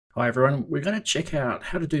Hi everyone, we're going to check out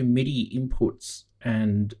how to do MIDI inputs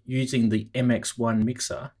and using the MX-1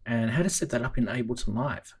 mixer and how to set that up in Ableton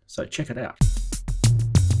Live. So check it out.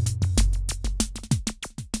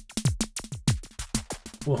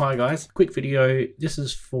 Well, hi guys, quick video. This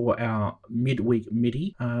is for our midweek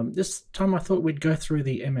MIDI. This time I thought we'd go through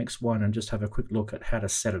the MX-1 and just have a quick look at how to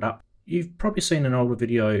set it up. You've probably seen an older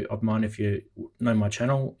video of mine if you know my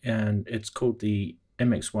channel, and it's called the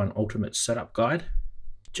MX-1 Ultimate Setup Guide.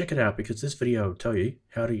 Check it out because this video will tell you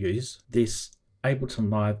how to use this Ableton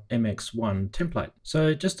Live MX-1 template.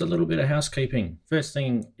 So just a little bit of housekeeping. First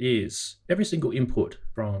thing is every single input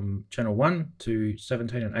from channel 1 to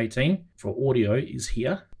 17 and 18 for audio is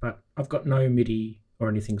here, but I've got no MIDI or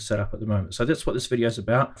anything set up at the moment. So that's what this video is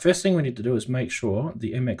about. First thing we need to do is make sure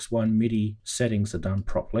the MX-1 MIDI settings are done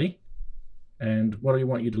properly. And what I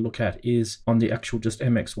want you to look at is on the actual just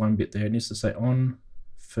MX-1 bit there, it needs to say on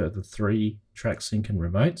for the 3 track sync and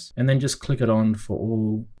remotes, and then just click it on for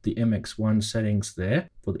all the MX-1 settings there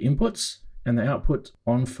for the inputs, and the output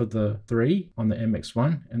on for the 3 on the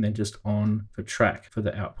MX-1, and then just on for track for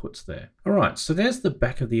the outputs there. All right, so there's the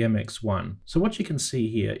back of the MX-1. So what you can see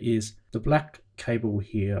here is the black cable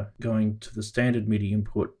here going to the standard MIDI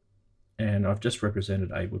input, and I've just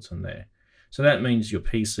represented Ableton there. So that means your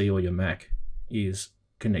PC or your Mac is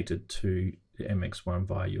connected to the MX-1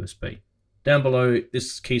 via USB. Down below,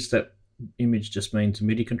 this key step image just means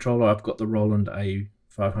MIDI controller. I've got the Roland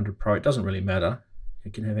A500 Pro. It doesn't really matter. You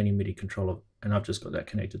can have any MIDI controller, and I've just got that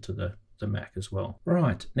connected to the Mac as well.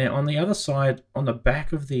 Right, now on the other side, on the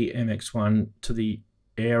back of the MX-1 to the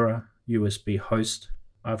AIRA USB host,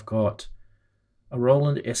 I've got a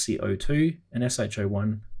Roland SE02, an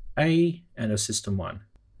SH01A, and a System-1.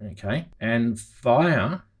 Okay, and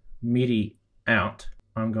via MIDI out,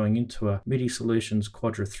 I'm going into a MIDI Solutions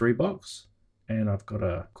Quadra 3 box, and I've got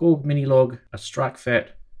a Korg Minilogue, a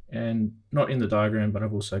Streichfett, and not in the diagram, but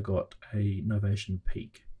I've also got a Novation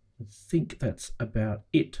Peak. I think that's about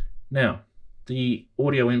it. Now, the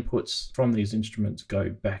audio inputs from these instruments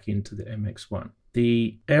go back into the MX-1.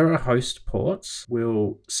 The AIRA host ports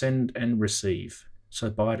will send and receive, so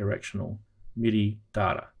bi-directional MIDI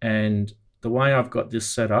data. And the way I've got this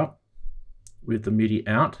set up with the MIDI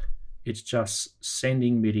out, it's just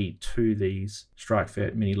sending MIDI to these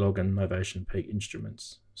Streichfett, Minilogue, and Novation Peak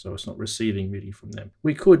instruments. So it's not receiving MIDI from them.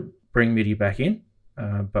 We could bring MIDI back in,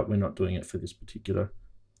 but we're not doing it for this particular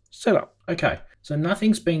setup. Okay, so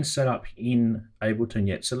nothing's been set up in Ableton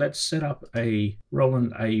yet. So let's set up a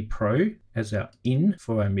Roland A Pro as our in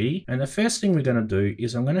for our MIDI. And the first thing we're going to do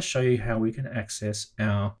is I'm going to show you how we can access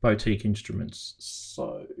our Botique instruments.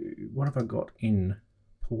 So what have I got in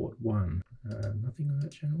port 1? Nothing on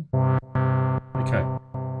that channel. Okay,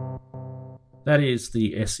 that is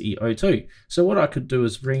the SE02. So what I could do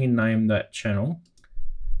is rename that channel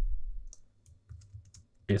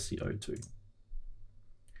SE02.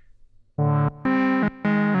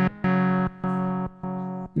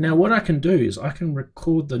 Now what I can do is I can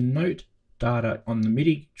record the note data on the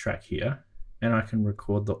MIDI track here, and I can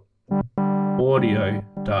record the audio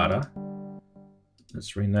data.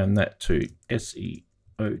 Let's rename that to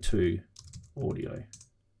SE02 audio.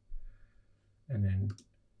 And then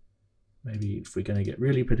maybe if we're going to get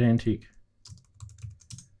really pedantic,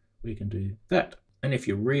 we can do that. And if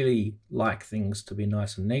you really like things to be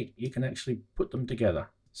nice and neat, you can actually put them together.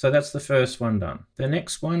 So that's the first one done. The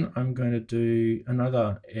next one, I'm going to do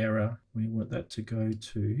another AIRA. We want that to go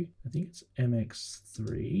to, I think it's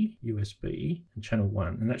MX3 USB and channel 1,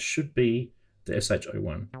 and that should be the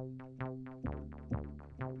SH01.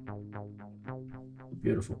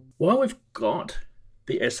 Beautiful. While we've got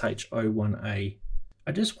the SH01A,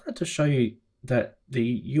 I just wanted to show you that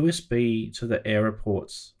the USB to the AIRA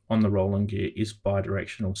ports on the Roland gear is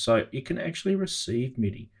bi-directional, so you can actually receive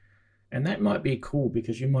MIDI. And that might be cool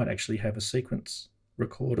because you might actually have a sequence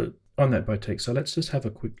recorded on that Botique. So let's just have a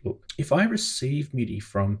quick look. If I receive MIDI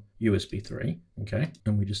from USB 3, okay,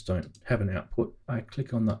 and we just don't have an output, I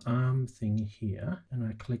click on the arm thing here and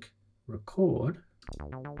I click record.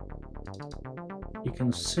 You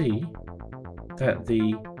can see that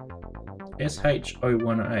the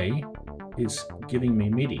SH01A is giving me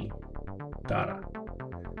MIDI data.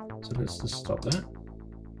 So let's just stop that.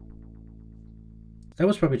 That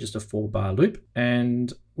was probably just a 4-bar loop,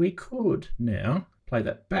 and we could now play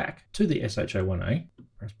that back to the SH01A,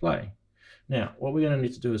 press play. Now, what we're going to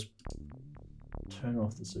need to do is turn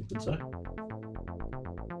off the sequencer.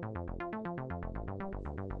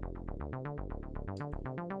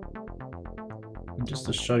 And just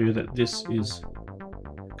to show you that this is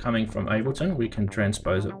coming from Ableton, we can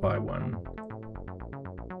transpose it by 1.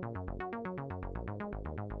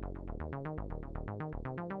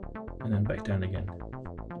 and then back down again.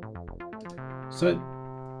 So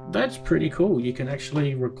that's pretty cool. You can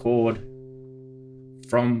actually record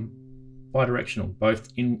from bi-directional,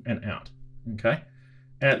 both in and out. Okay,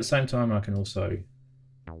 and at the same time I can also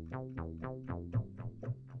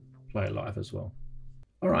play live as well.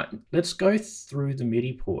 All right, let's go through the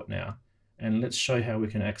MIDI port now, and let's show how we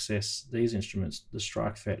can access these instruments, the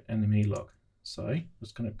Streichfett and the Minilogue. So I'm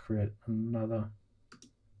just going to create another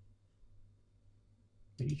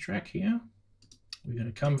MIDI track here. We're going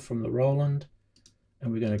to come from the Roland,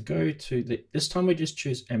 and we're going to go to this time we just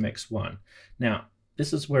choose MX-1. Now,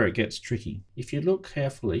 this is where it gets tricky. If you look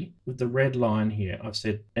carefully with the red line here, I've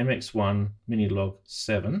said MX-1 Minilogue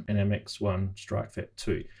 7 and MX-1 Streichfett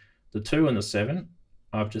 2. The 2 and the 7,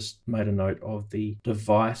 I've just made a note of the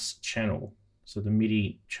device channel, so the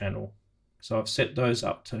MIDI channel. So I've set those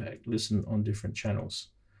up to listen on different channels.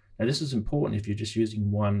 Now this is important if you're just using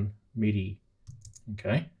one MIDI.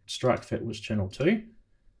 Okay, Streichfett was channel 2.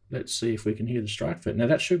 Let's see if we can hear the Streichfett. Now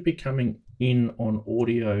that should be coming in on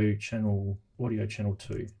audio channel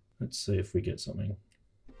 2. Let's see if we get something.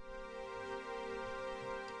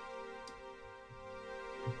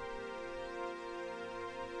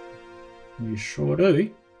 We sure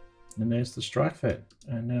do. And there's the Streichfett.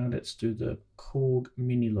 And now let's do the Korg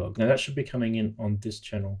Minilogue. Now that should be coming in on this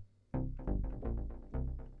channel.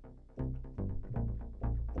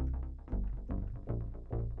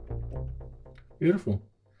 Beautiful.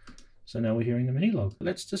 So now we're hearing the Minilogue.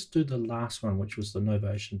 Let's just do the last one, which was the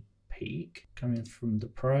Novation Peak, coming from the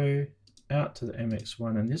Pro out to the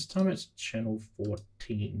MX-1, and this time it's channel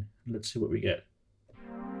 14. Let's see what we get.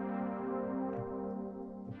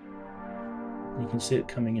 You can see it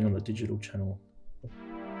coming in on the digital channel.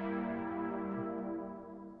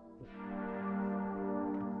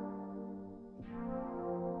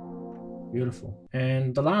 Beautiful.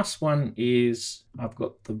 And the last one is I've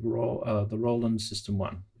got the Roland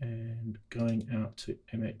System-1 and going out to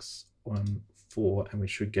MX-1 4, and we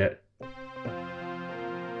should get, you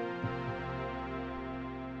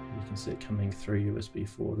can see it coming through USB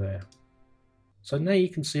 4 there. So now you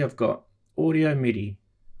can see I've got audio MIDI,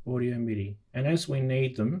 and as we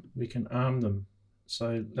need them, we can arm them.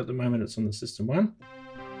 So at the moment it's on the System-1.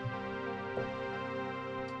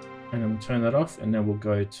 And then we'll turn that off, and then we'll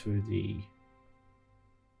go to the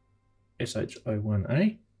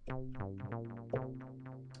SH01A,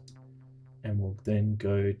 and we'll then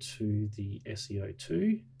go to the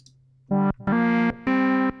SE02,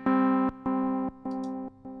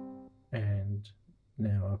 and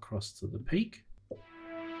now across to the Peak.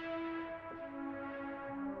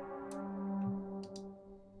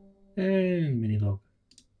 And Minilogue.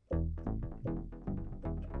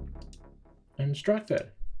 And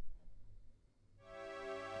Streichfett.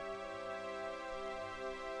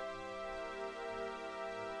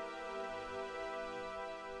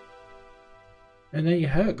 And there you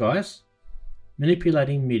have it, guys.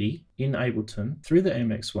 Manipulating MIDI in Ableton through the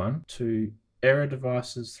MX-1 to AIRA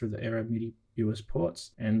devices through the AIRA MIDI US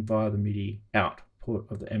ports and via the MIDI out port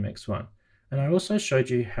of the MX-1. And I also showed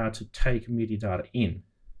you how to take MIDI data in.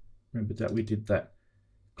 Remember that we did that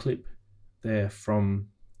clip there from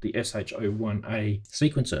the SH01A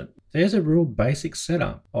sequencer. There's a real basic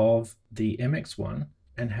setup of the MX-1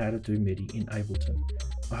 and how to do MIDI in Ableton.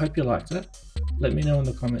 I hope you liked it. Let me know in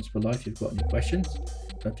the comments below if you've got any questions.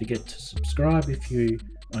 Don't forget to subscribe if you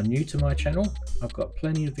are new to my channel. I've got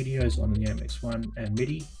plenty of videos on the MX-1 and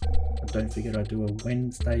MIDI. And don't forget I do a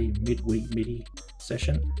Wednesday midweek MIDI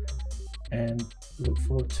session, and look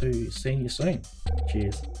forward to seeing you soon.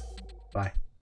 Cheers. Bye.